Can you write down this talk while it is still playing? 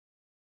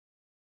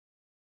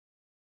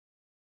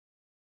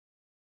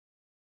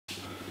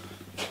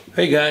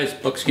Hey guys,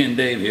 Buckskin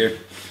Dave here.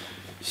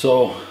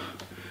 So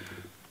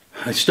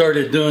I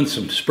started doing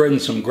spreading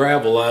some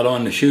gravel out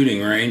on the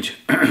shooting range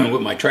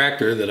with my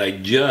tractor that I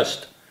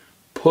just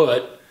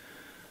put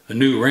a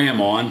new ram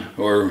on,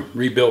 or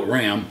rebuilt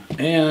ram,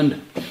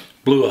 and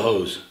blew a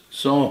hose.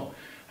 So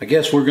I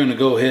guess we're going to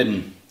go ahead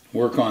and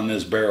work on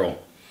this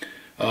barrel.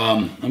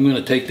 I'm going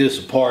to take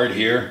this apart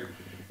here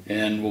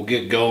and we'll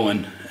get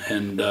going,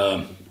 and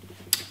I'm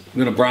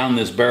going to brown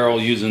this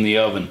barrel using the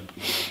oven.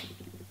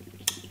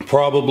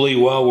 Probably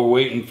while we're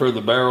waiting for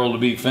the barrel to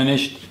be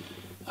finished,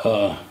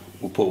 we'll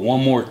put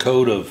one more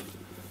coat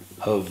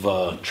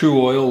of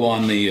true oil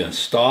on the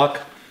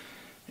stock,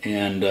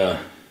 and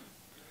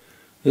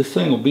this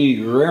thing will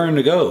be raring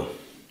to go.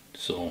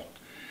 So,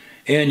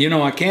 and you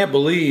know, I can't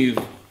believe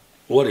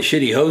what a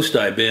shitty host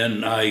I've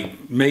been. I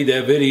made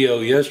that video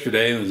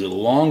yesterday. It was a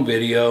long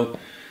video,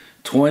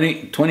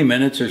 20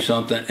 minutes or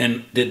something,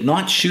 and did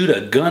not shoot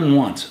a gun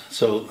once.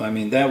 So I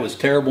mean, that was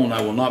terrible, and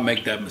I will not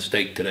make that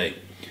mistake today.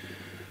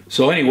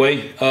 So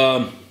anyway,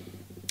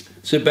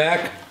 sit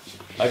back.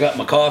 I got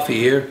my coffee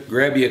here.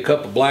 Grab you a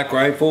cup of Black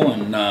Rifle,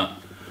 and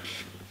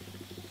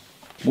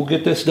we'll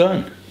get this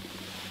done.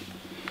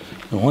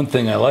 The one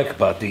thing I like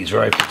about these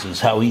rifles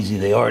is how easy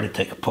they are to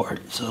take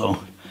apart.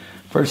 So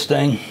first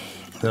thing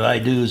that I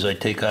do is I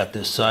take out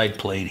this side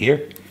plate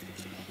here,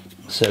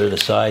 set it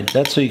aside.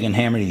 That's so you can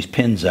hammer these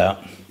pins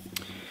out.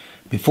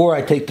 Before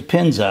I take the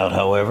pins out,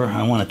 however,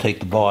 I want to take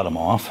the bottom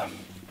off,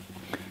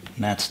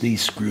 and that's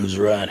these screws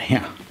right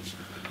here.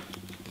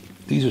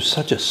 These are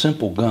such a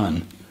simple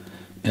gun,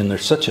 and they're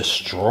such a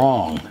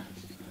strong,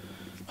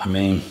 I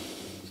mean,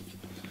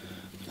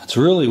 it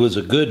really was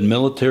a good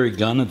military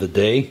gun of the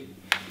day,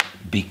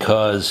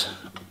 because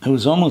it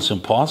was almost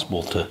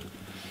impossible to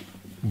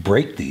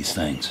break these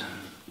things.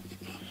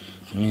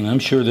 I mean, I'm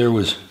sure there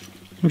was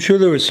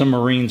some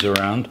Marines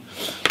around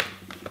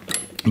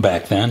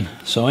back then.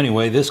 So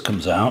anyway, this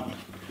comes out.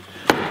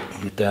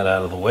 Get that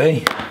out of the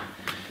way.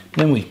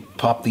 Then we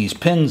pop these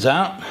pins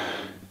out,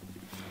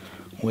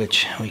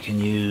 which we can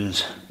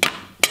use.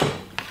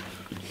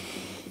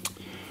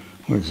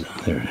 Where's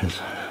that? There it is.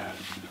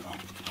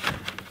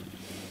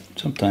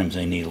 Sometimes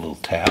they need a little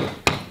tap.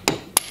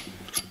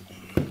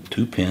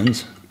 2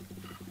 pins.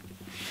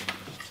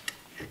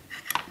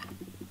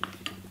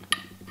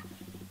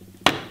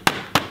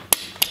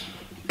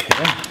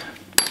 Okay.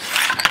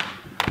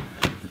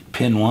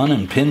 Pin 1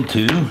 and pin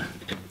 2.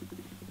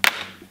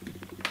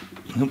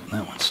 Oop,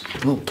 that one's a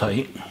little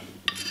tight.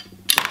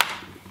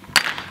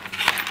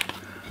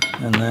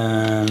 And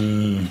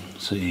then,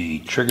 let's see,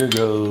 trigger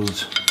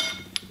goes,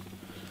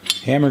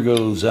 hammer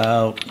goes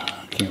out,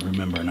 I can't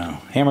remember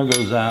now. Hammer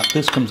goes out,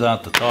 this comes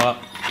out the top,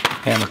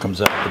 hammer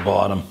comes out the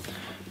bottom.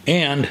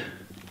 And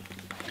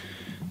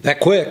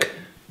that quick,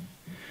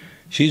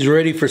 she's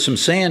ready for some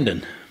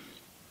sanding.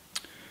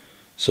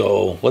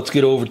 So let's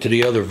get over to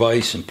the other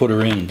vise and put her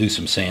in and do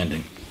some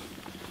sanding.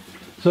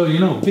 So, you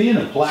know, being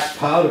a black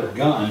powder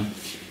gun,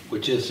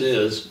 which this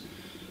is,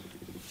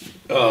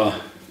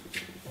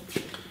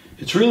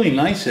 it's really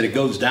nice that it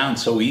goes down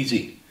so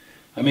easy.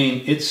 I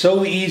mean, it's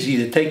so easy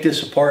to take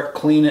this apart,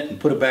 clean it, and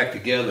put it back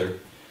together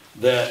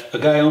that a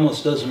guy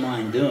almost doesn't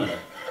mind doing it.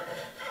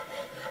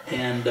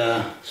 And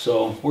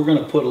so we're going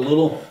to put a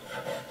little,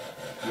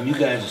 and you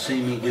guys have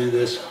seen me do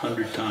this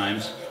 100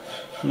 times.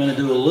 I'm going to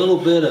do a little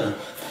bit of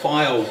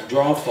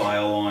draw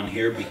file on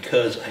here,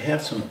 because I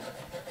have some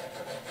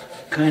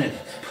kind of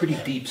pretty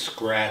deep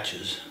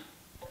scratches.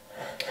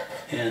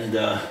 And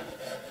I'm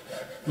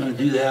going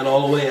to do that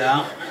all the way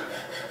out.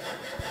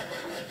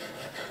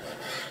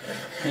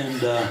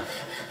 And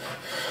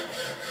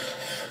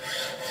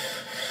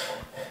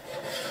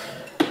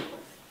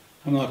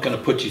I'm not going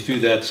to put you through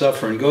that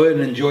suffering. Go ahead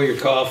and enjoy your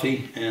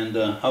coffee, and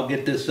I'll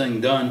get this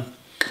thing done,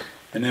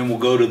 and then we'll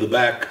go to the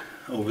back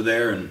over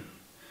there and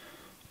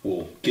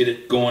we'll get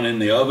it going in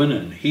the oven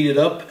and heat it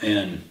up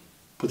and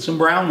put some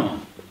brown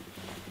on.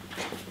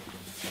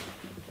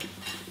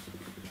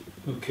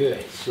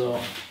 Okay, so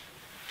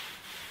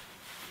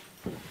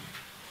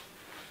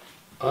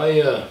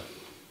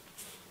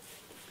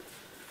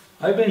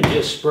I've been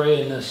just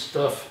spraying this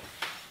stuff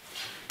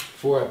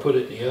before I put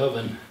it in the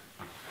oven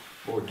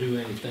or do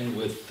anything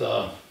with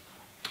a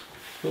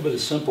little bit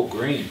of simple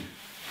green.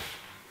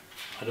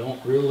 I don't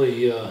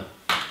really,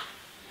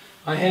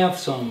 I have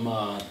some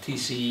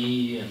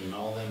TCE and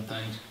all them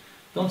things.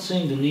 Don't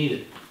seem to need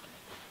it.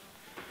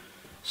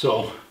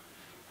 So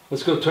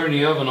let's go turn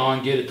the oven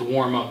on, get it to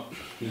warm up,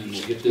 and then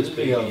we'll get this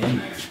baby in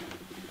there.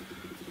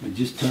 I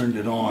just turned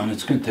it on.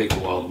 It's going to take a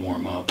while to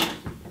warm up,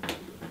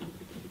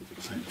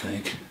 I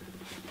think.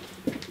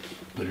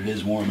 But it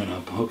is warming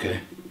up. Okay.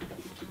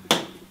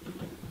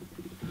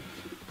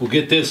 We'll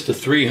get this to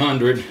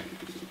 300. And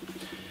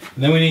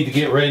then we need to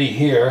get ready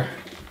here.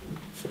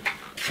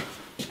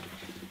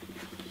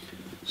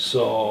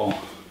 So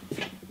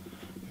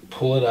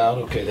pull it out.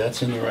 Okay,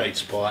 that's in the right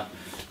spot.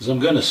 Because I'm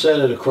going to set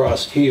it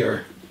across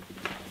here.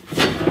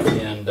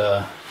 And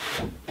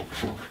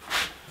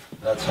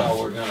that's how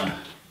we're going to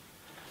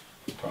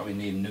probably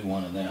need a new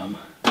one of them.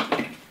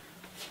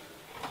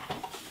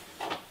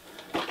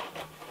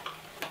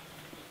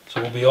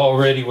 we'll be all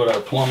ready with our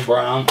Plum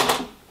Brown.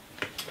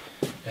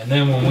 And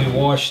then when we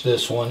wash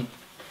this one,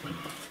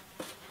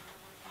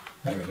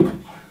 there we go.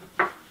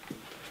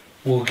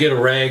 We'll get a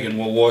rag and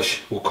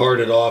we'll cart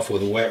it off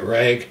with a wet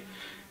rag,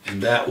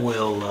 and that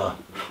will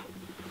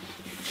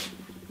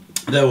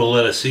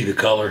let us see the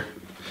color.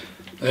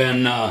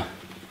 And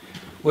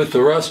with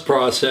the rust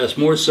process,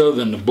 more so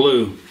than the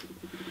blue,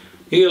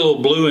 you get a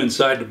little blue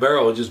inside the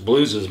barrel, it just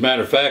blues. As a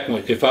matter of fact,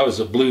 if I was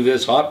to blue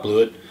this, hot blue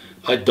it,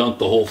 I'd dunk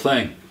the whole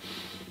thing.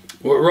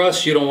 With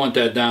rust, you don't want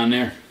that down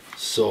there,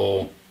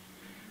 so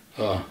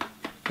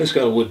it's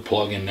got a wood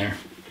plug in there.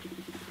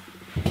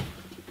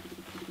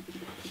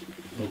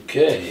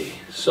 Okay,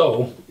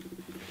 so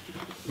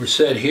we're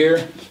set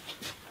here.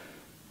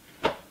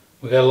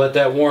 We gotta let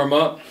that warm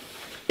up.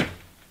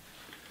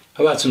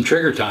 How about some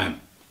trigger time?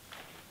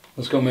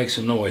 Let's go make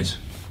some noise.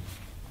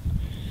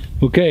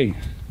 Okay,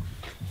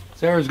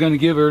 Sarah's gonna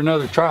give her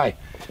another try.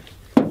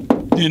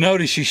 You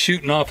notice she's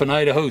shooting off an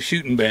Idaho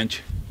shooting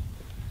bench.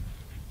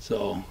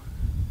 So,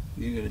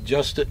 you can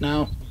adjust it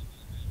now?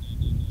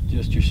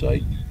 Adjust your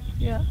sight?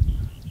 Yeah.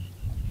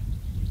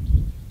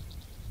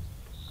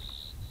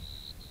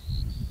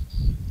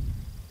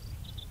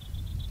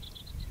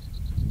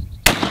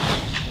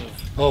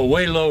 Oh,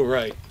 way low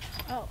right.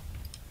 Oh.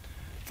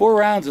 4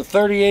 rounds of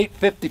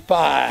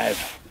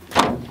 38.55.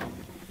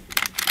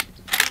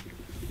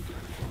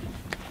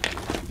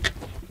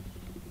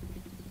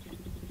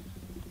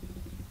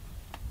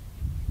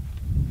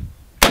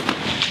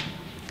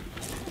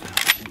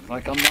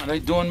 Like I'm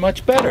not doing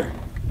much better.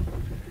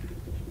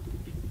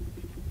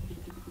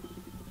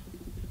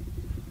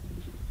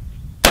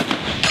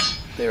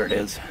 There it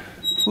is.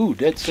 Ooh,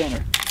 dead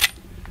center.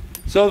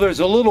 So there's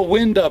a little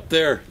wind up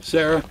there,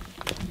 Sarah.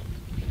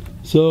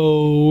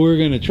 So we're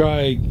gonna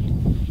try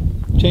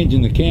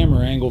changing the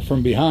camera angle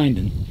from behind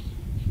and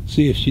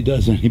see if she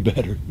does any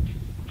better.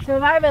 So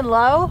have I been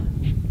low?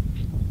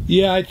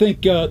 Yeah, I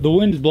think the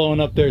wind's blowing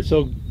up there,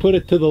 so put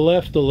it to the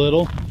left a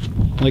little,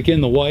 like in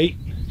the white.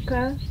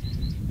 Okay.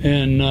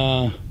 And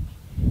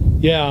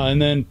yeah,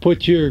 and then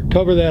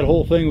cover that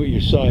whole thing with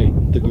your sight,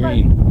 the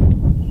green.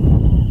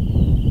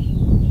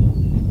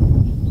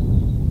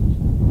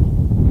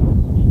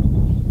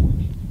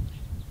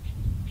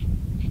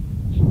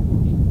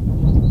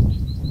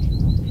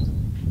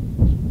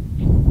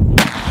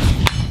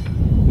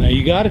 Now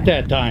you got it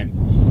that time.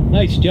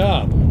 Nice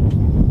job.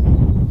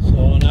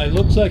 So now it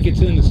looks like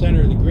it's in the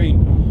center of the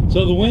green.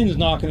 So the wind's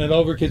knocking it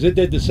over because it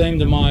did the same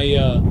to my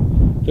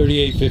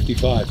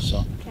 38.55.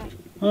 So.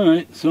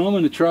 Alright, so I'm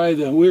going to try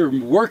we're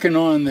working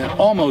on the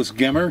almost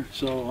gimmer,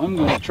 so I'm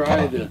going to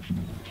try the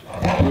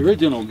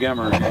original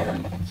gimmer here.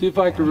 See if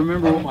I can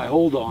remember what my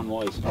hold on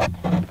was.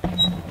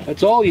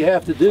 That's all you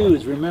have to do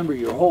is remember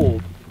your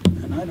hold.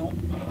 And I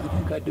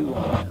think I do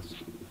on this.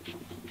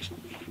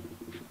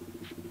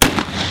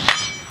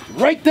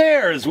 Right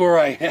there is where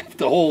I have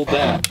to hold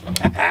that.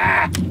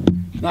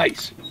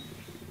 Nice.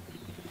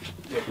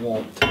 It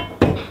won't.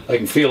 I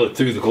can feel it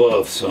through the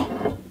glove,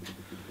 so.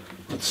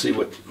 Let's see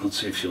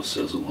if she'll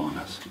sizzle on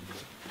us.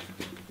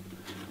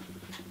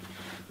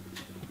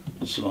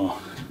 So,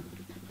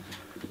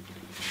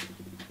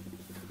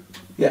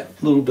 yeah,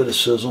 a little bit of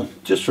sizzle,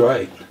 just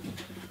right.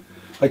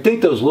 I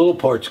think those little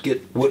parts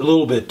get a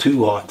little bit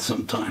too hot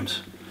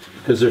sometimes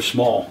because they're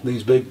small.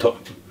 These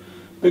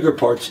bigger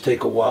parts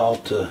take a while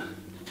to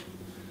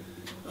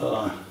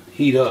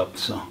heat up,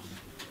 so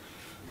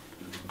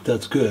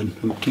that's good.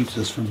 It keeps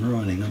us from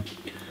ruining them.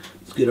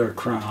 Let's get our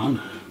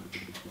crown.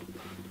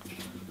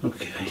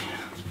 Okay.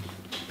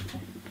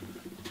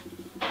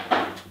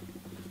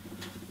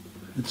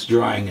 It's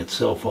drying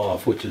itself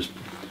off, which is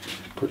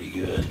pretty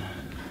good.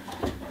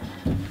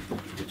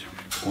 Which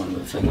is one of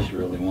the things you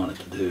really want it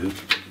to do.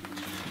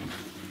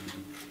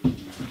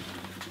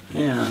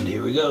 And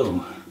here we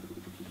go.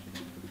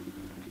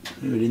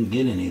 See, we didn't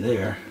get any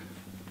there.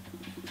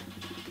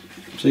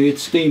 See,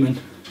 it's steaming.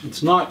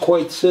 It's not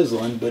quite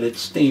sizzling, but it's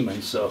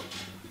steaming, so.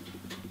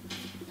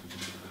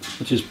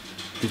 Which is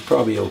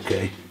probably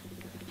okay.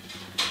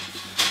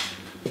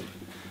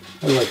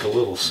 I like a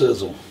little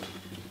sizzle.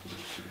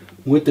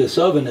 With this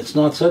oven, it's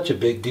not such a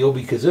big deal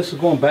because this is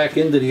going back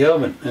into the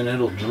oven and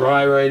it'll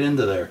dry right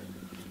into there.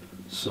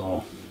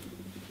 So,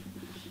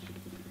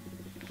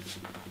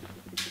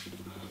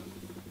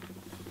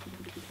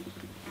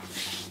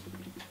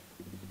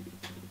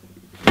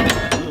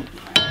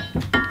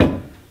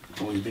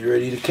 always be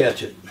ready to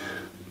catch it.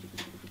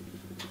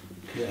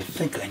 Okay, I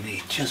think I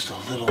need just a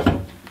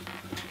little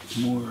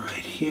more right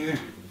here.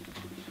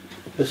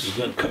 This is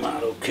going to come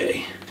out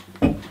okay.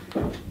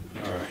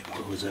 Alright,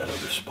 where was that other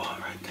spot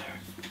right there?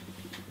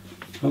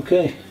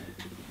 Okay.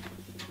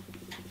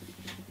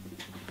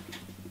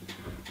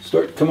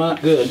 Start to come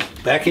out good.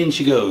 Back in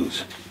she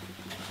goes.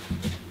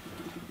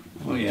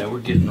 Oh yeah, we're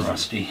getting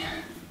rusty.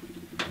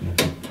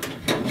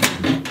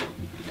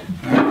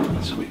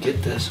 Alright, so we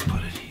get this and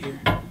put it here.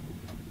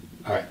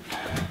 Alright.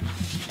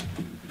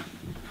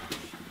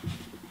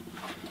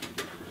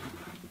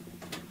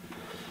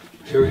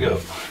 Here we go.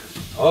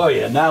 Oh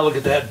yeah, now look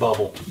at that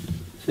bubble.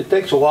 It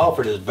takes a while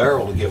for this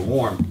barrel to get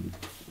warm.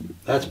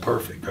 That's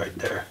perfect right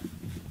there.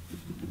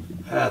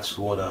 That's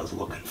what I was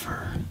looking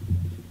for.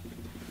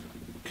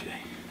 Okay.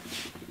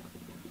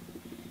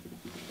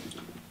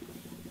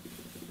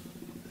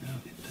 Now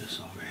get this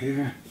over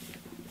here.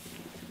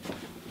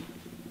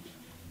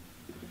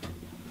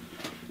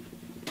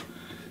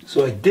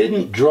 So I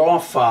didn't draw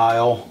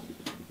file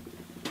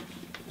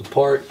the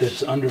part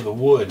that's under the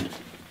wood.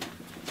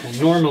 And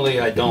normally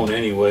I don't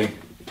anyway.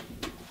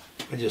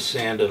 I just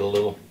sand it a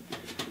little.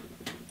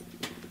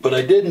 But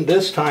I didn't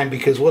this time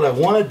because what I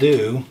want to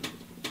do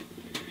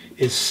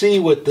is see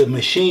what the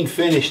machine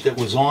finish that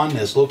was on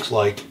this looks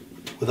like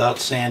without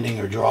sanding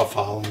or draw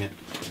filing it.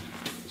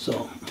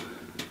 So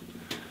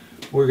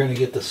we're going to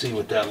get to see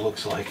what that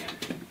looks like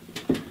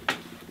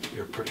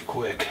here pretty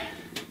quick.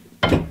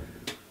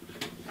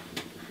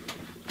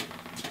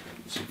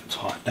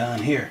 Hot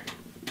down here.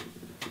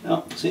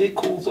 Now, see, it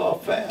cools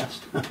off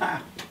fast.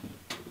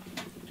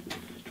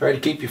 Try to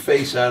keep your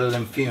face out of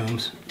them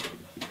fumes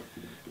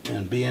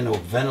and be in a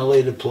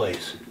ventilated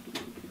place.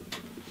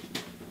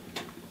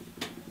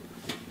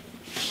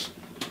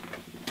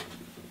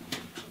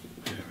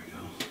 There we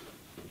go.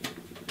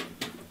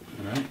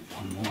 All right,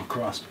 one more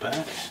across the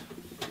back.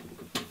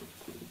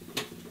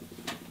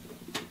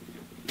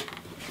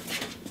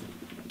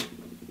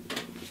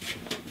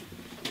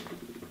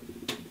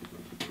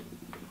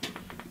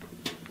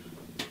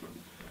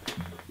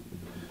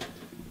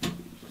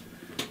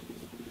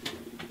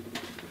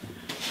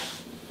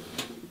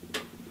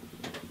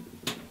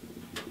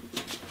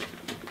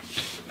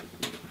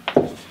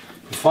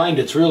 Find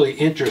it's really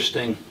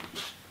interesting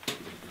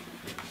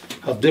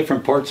how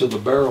different parts of the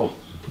barrel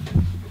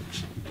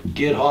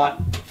get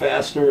hot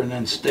faster and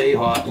then stay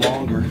hot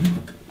longer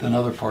than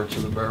other parts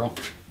of the barrel.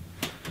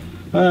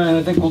 All right,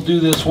 I think we'll do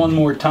this one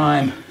more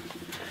time,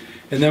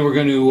 and then we're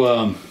going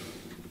to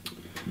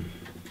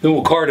then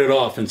we'll cart it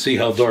off and see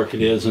how dark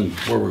it is and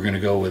where we're going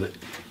to go with it.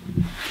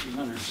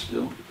 300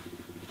 still.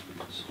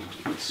 So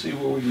let's see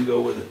where we can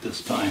go with it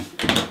this time.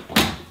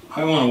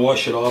 I want to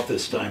wash it off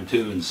this time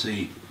too and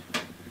see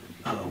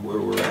where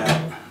we're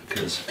at,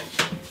 because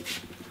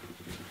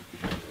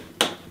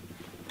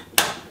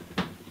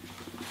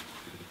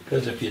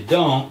if you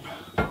don't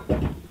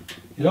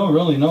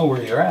really know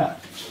where you're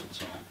at.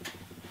 So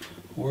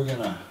we're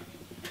gonna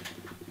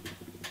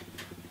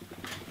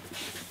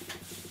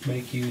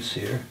make use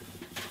here.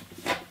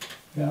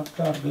 Yeah, it's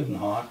got good and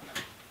hot.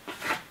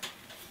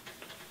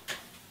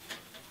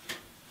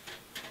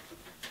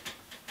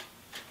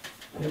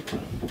 Yep,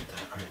 put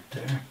that right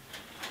there.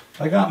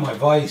 I got my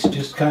vise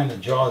just kind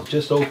of jaws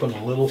just open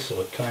a little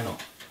so it kind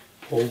of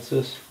holds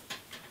this.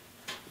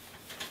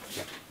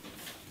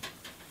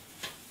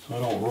 So I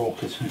don't roll,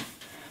 because I'm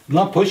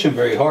not pushing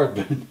very hard,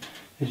 but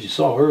as you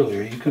saw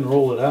earlier, you can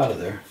roll it out of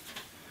there.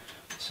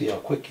 See how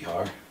quick you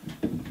are.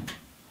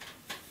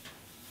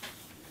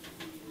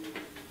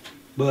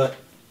 But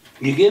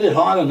you get it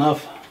hot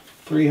enough,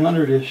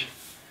 300-ish,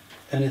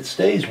 and it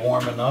stays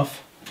warm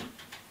enough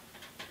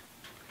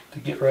to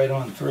get right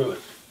on through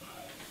it.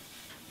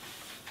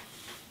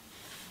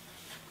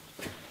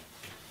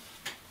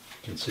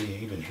 You can see, you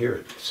even hear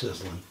it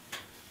sizzling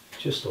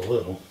just a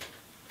little.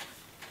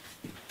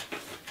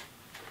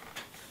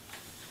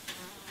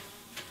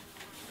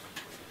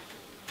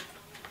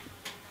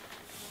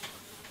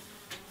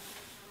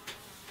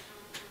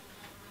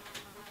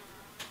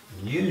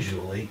 And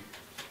usually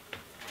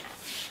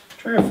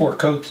 3 or 4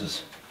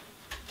 coats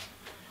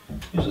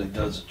usually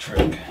does the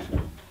trick.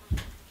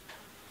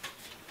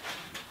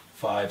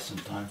 5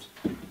 sometimes.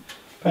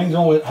 Depends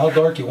on how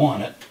dark you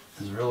want it,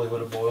 is really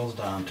what it boils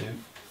down to.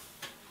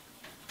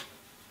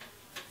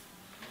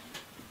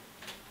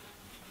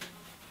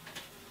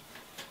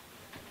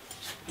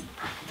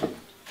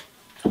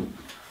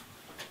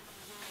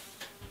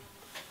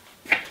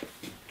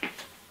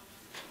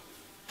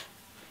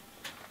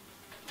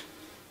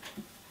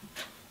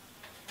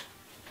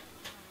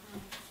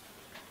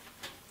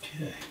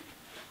 Okay.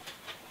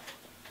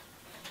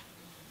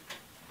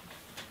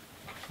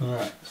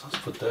 Alright, so let's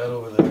put that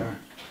over there.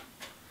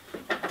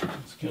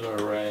 Let's get our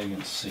rag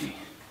and see.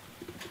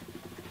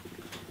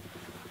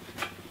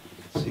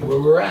 See where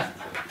we're at.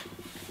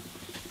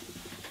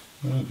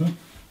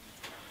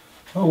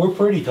 Oh, we're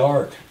pretty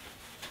dark.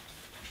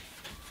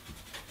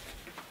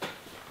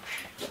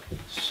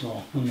 So,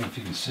 I don't know if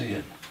you can see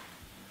it.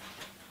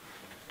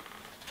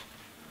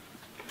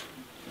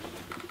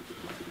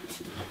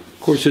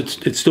 Of course,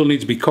 it still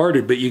needs to be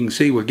carted, but you can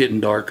see we're getting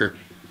darker.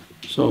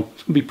 So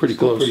it's gonna be pretty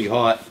close. Pretty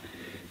hot.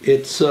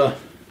 It's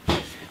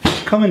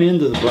coming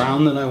into the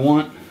brown that I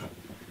want,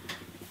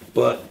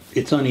 but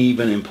it's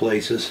uneven in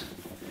places,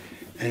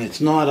 and it's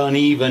not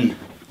uneven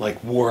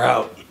like wore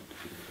out,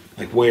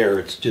 like wear.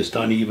 It's just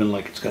uneven,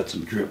 like it's got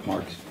some drip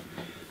marks.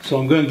 So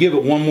I'm going to give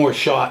it one more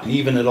shot and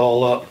even it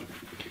all up,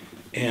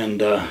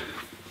 and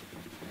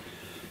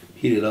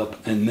heat it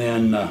up, and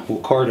then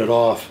we'll cart it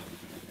off.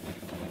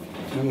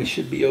 And we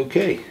should be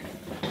okay.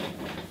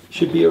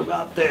 Should be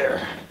about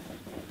there.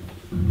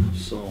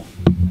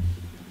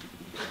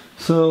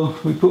 So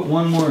we put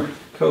one more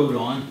coat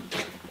on.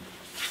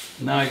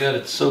 Now I got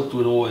it soaked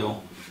with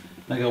oil.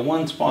 I got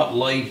one spot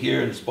light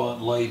here and a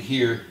spot light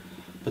here,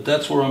 but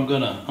that's where I'm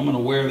gonna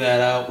wear that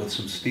out with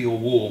some steel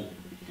wool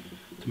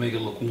to make it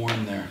look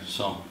warm there.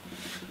 So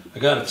I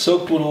got it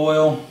soaked with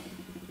oil.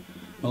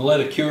 I'm gonna let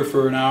it cure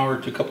for an hour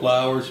to a couple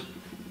hours,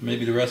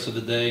 maybe the rest of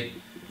the day,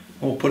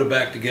 and we'll put it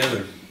back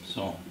together.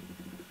 So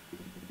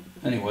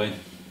anyway,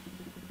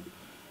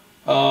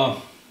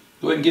 go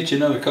ahead and get you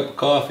another cup of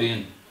coffee,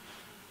 and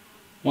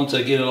once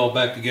I get it all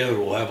back together,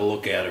 we'll have a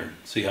look at her,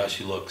 see how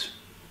she looks.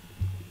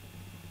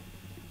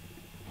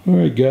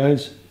 Alright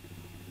guys,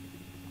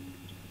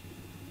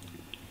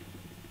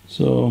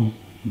 so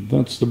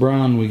that's the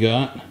brown we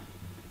got.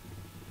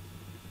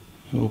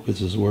 I hope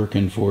this is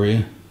working for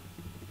you.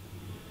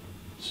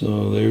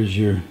 So there's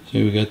your,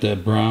 see we got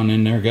that brown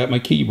in there, got my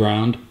key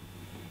browned,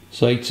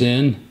 sights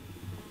in,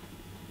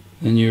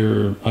 and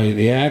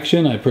the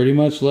action, I pretty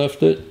much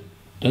left it,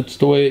 that's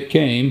the way it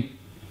came.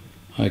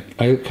 I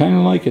kind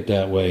of like it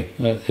that way.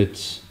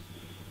 It's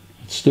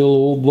still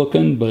old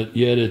looking, but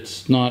yet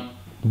it's not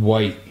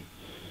white.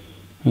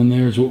 And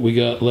there's what we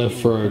got left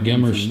for our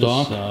gimmer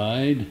stock.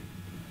 Side,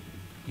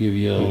 give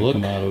you a look.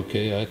 Come out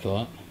okay, I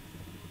thought.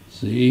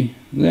 See,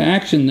 the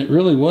action that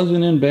really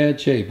wasn't in bad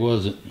shape,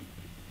 was it?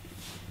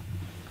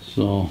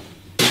 So,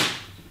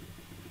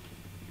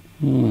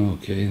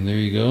 okay, there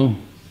you go.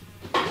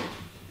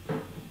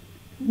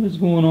 What's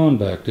going on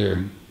back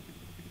there?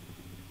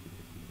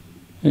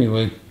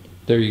 Anyway,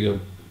 there you go.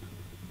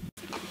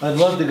 I'd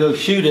love to go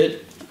shoot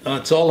it.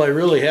 That's all I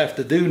really have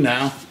to do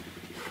now,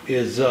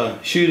 is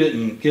shoot it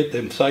and get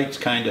them sights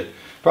kind of,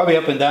 probably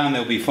up and down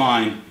they'll be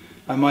fine.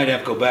 I might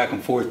have to go back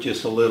and forth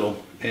just a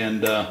little,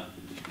 and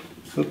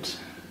oops.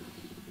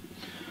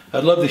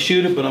 I'd love to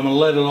shoot it, but I'm going to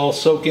let it all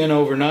soak in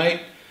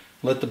overnight,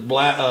 let the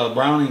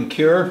browning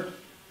cure,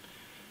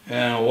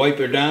 and I'll wipe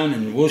her down,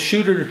 and we'll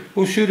shoot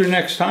her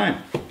next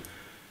time.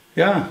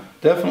 Yeah,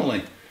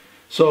 definitely.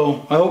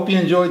 So I hope you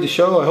enjoyed the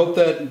show. I hope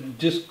that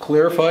just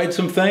clarified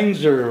some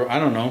things, or I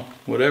don't know,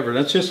 whatever.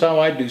 That's just how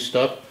I do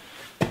stuff.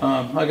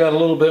 I got a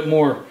little bit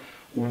more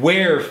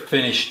wear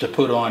finish to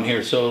put on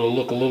here, so it'll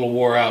look a little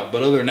wore out.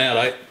 But other than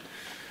that,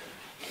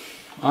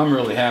 I'm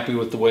really happy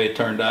with the way it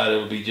turned out.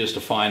 It'll be just a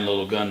fine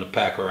little gun to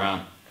pack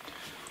around.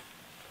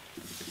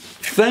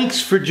 Thanks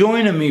for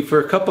joining me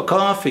for a cup of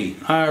coffee.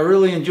 I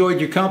really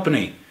enjoyed your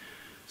company.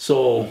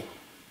 So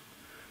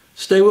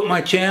stay with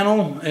my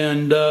channel,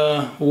 and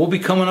we'll be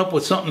coming up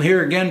with something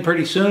here again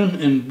pretty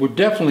soon, and we're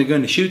definitely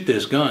going to shoot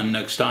this gun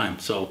next time.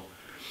 So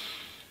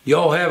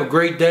y'all have a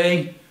great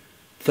day.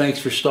 Thanks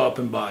for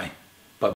stopping by.